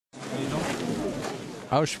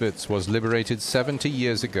Auschwitz was liberated 70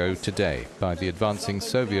 years ago today by the advancing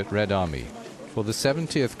Soviet Red Army. For the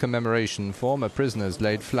 70th commemoration, former prisoners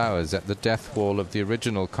laid flowers at the death wall of the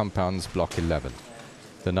original compound's Block 11.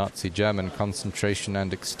 The Nazi German concentration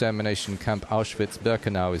and extermination camp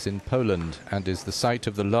Auschwitz-Birkenau is in Poland and is the site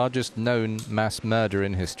of the largest known mass murder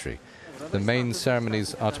in history. The main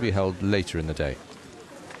ceremonies are to be held later in the day.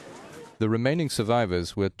 The remaining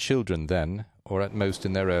survivors were children then, or at most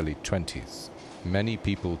in their early 20s. Many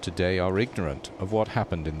people today are ignorant of what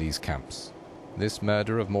happened in these camps. This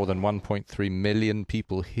murder of more than 1.3 million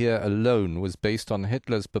people here alone was based on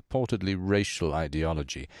Hitler's purportedly racial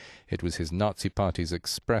ideology. It was his Nazi Party's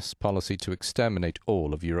express policy to exterminate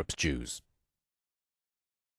all of Europe's Jews.